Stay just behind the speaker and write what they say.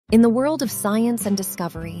In the world of science and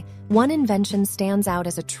discovery, one invention stands out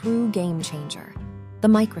as a true game changer: the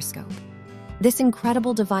microscope. This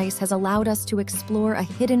incredible device has allowed us to explore a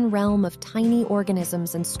hidden realm of tiny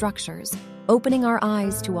organisms and structures, opening our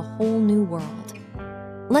eyes to a whole new world.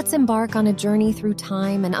 Let's embark on a journey through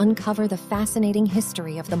time and uncover the fascinating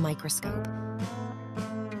history of the microscope.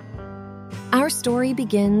 Our story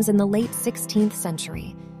begins in the late 16th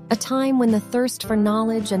century, a time when the thirst for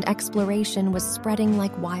knowledge and exploration was spreading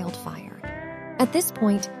like wildfire. At this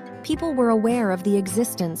point, people were aware of the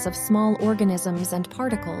existence of small organisms and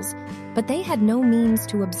particles, but they had no means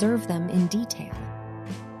to observe them in detail.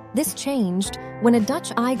 This changed when a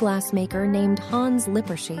Dutch eyeglass maker named Hans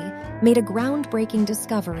Lippershey made a groundbreaking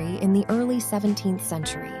discovery in the early 17th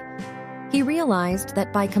century. He realized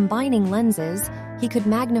that by combining lenses, he could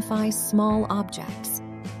magnify small objects.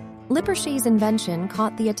 Lippershey's invention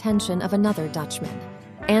caught the attention of another Dutchman,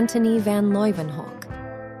 Antonie van Leeuwenhoek.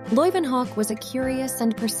 Leeuwenhoek was a curious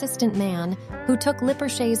and persistent man who took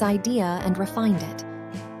Lippershey's idea and refined it.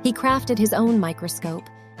 He crafted his own microscope,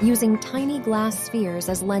 using tiny glass spheres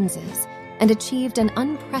as lenses, and achieved an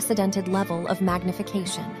unprecedented level of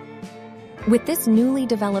magnification. With this newly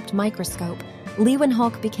developed microscope,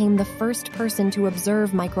 Leeuwenhoek became the first person to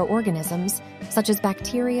observe microorganisms, such as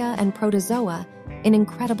bacteria and protozoa, in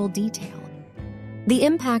incredible detail. The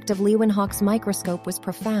impact of Leeuwenhoek's microscope was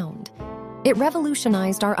profound. It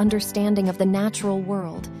revolutionized our understanding of the natural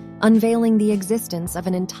world, unveiling the existence of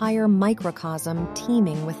an entire microcosm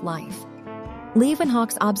teeming with life.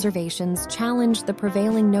 Leeuwenhoek's observations challenged the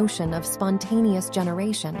prevailing notion of spontaneous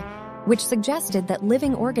generation, which suggested that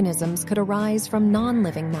living organisms could arise from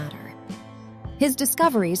non-living matter. His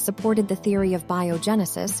discoveries supported the theory of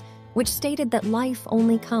biogenesis, which stated that life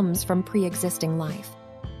only comes from pre-existing life.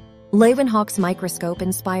 Leeuwenhoek's microscope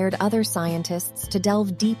inspired other scientists to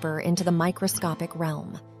delve deeper into the microscopic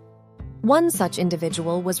realm. One such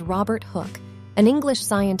individual was Robert Hooke, an English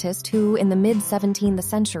scientist who, in the mid-17th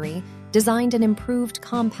century, designed an improved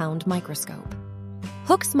compound microscope.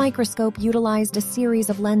 Hooke's microscope utilized a series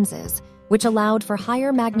of lenses, which allowed for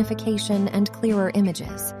higher magnification and clearer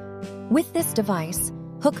images. With this device,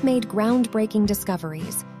 Hooke made groundbreaking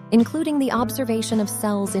discoveries, including the observation of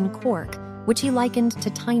cells in cork, which he likened to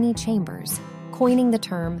tiny chambers, coining the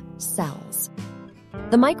term cells.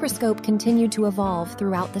 The microscope continued to evolve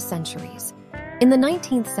throughout the centuries. In the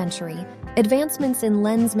 19th century, advancements in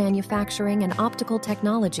lens manufacturing and optical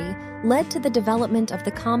technology led to the development of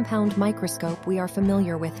the compound microscope we are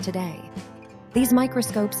familiar with today. These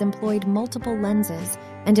microscopes employed multiple lenses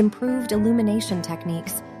and improved illumination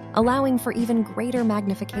techniques, allowing for even greater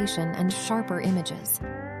magnification and sharper images.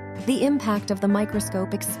 The impact of the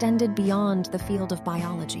microscope extended beyond the field of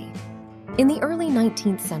biology. In the early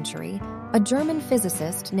 19th century, a German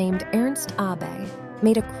physicist named Ernst Abbe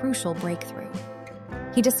made a crucial breakthrough.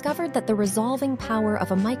 He discovered that the resolving power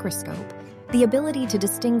of a microscope, the ability to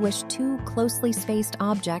distinguish two closely spaced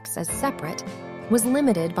objects as separate, was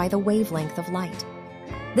limited by the wavelength of light.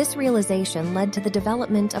 This realization led to the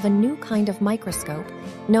development of a new kind of microscope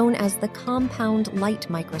known as the compound light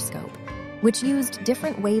microscope, which used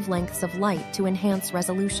different wavelengths of light to enhance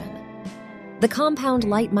resolution. The compound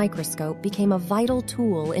light microscope became a vital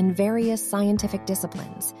tool in various scientific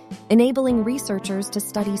disciplines, enabling researchers to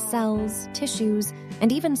study cells, tissues,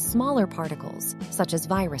 and even smaller particles, such as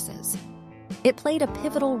viruses. It played a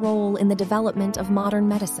pivotal role in the development of modern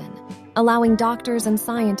medicine, allowing doctors and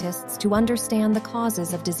scientists to understand the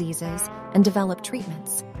causes of diseases and develop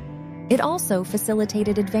treatments. It also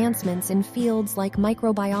facilitated advancements in fields like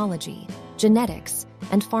microbiology, genetics,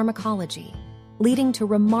 and pharmacology, leading to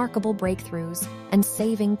remarkable breakthroughs and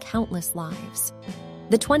saving countless lives.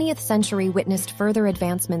 The 20th century witnessed further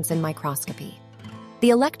advancements in microscopy. The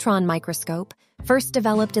electron microscope, first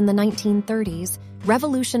developed in the 1930s,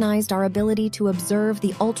 revolutionized our ability to observe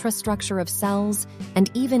the ultrastructure of cells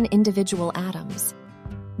and even individual atoms.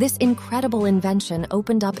 This incredible invention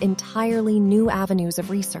opened up entirely new avenues of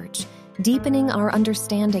research, deepening our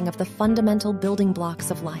understanding of the fundamental building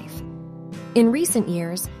blocks of life. In recent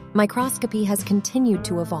years, microscopy has continued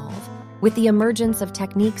to evolve, with the emergence of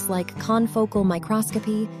techniques like confocal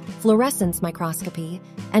microscopy, fluorescence microscopy,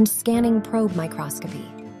 and scanning probe microscopy.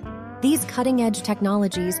 These cutting-edge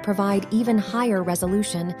technologies provide even higher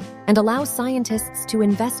resolution and allow scientists to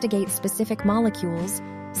investigate specific molecules,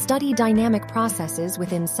 study dynamic processes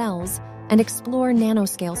within cells, and explore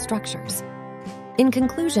nanoscale structures. In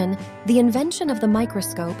conclusion, the invention of the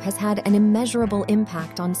microscope has had an immeasurable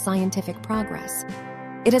impact on scientific progress.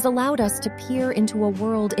 It has allowed us to peer into a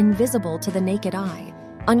world invisible to the naked eye,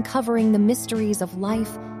 uncovering the mysteries of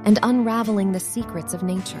life and unraveling the secrets of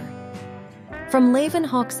nature. From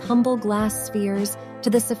Leeuwenhoek's humble glass spheres to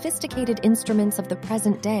the sophisticated instruments of the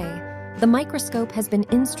present day, the microscope has been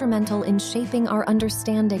instrumental in shaping our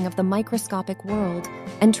understanding of the microscopic world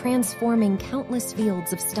and transforming countless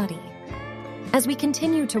fields of study. As we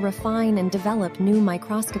continue to refine and develop new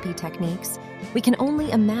microscopy techniques, we can only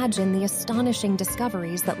imagine the astonishing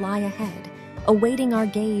discoveries that lie ahead, awaiting our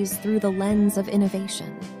gaze through the lens of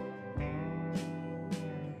innovation.